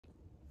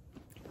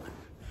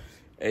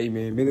Hey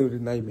man, middle of the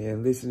night,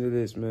 man. Listen to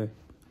this, man.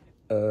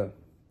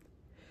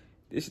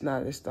 This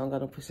don't got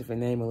no specific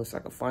name. It looks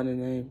like a funny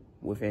name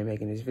within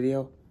making this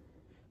video.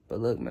 But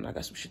look, man, I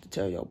got some shit to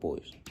tell y'all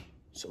boys.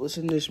 So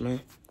listen to this,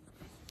 man.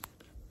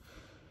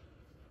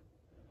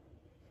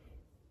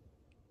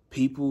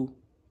 People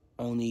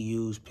only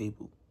use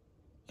people.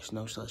 There's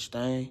no such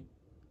thing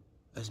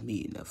as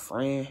meeting a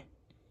friend.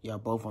 Y'all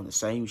both on the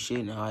same shit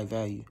and high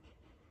value.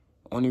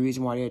 Only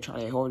reason why they try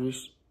their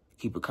hardest,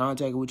 keep in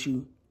contact with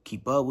you,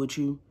 keep up with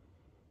you,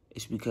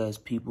 it's because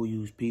people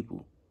use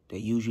people. They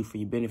use you for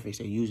your benefits.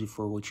 They use you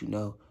for what you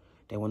know.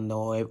 They want to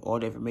know all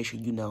the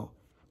information you know.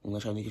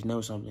 Unless y'all niggas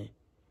know something.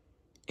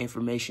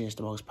 Information is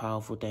the most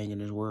powerful thing in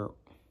this world.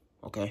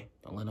 Okay?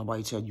 Don't let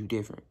nobody tell you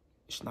different.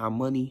 It's not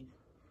money.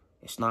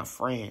 It's not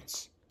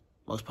friends.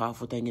 Most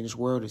powerful thing in this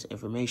world is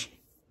information.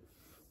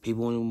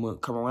 People want to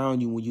come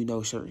around you when you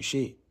know certain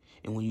shit.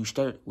 And when you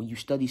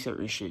study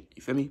certain shit.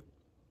 You feel me?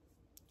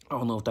 I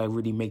don't know if that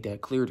really make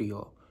that clear to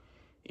y'all.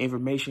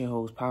 Information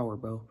holds power,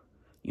 bro.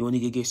 You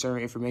only can get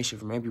certain information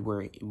from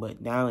everywhere.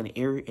 But now in the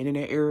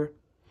internet era,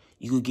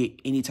 you could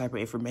get any type of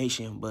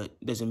information, but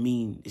doesn't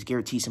mean it's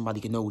guaranteed somebody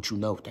can know what you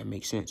know, if that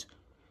makes sense.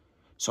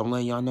 So I'm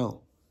letting y'all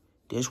know,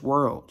 this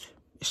world,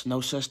 it's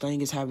no such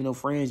thing as having no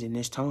friends in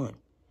this time.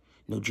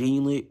 No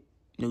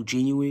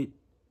genuine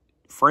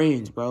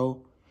friends,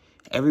 bro.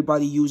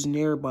 Everybody using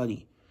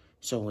everybody.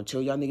 So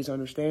until y'all niggas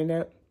understand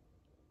that,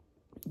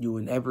 you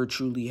will never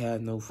truly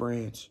have no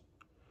friends.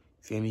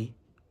 Feel me?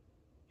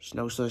 There's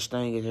no such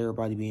thing as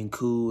everybody being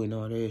cool and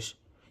all this.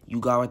 You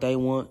got what they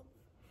want.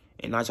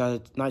 And 9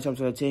 times out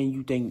of 10,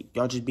 you think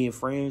y'all just being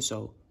friends,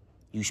 so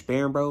you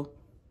sparing, bro.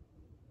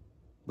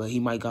 But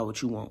he might got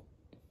what you want.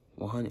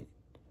 100.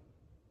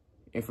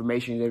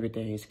 Information is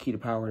everything. It's the key to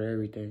power to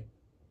everything.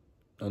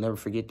 Don't never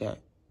forget that.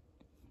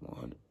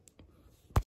 100.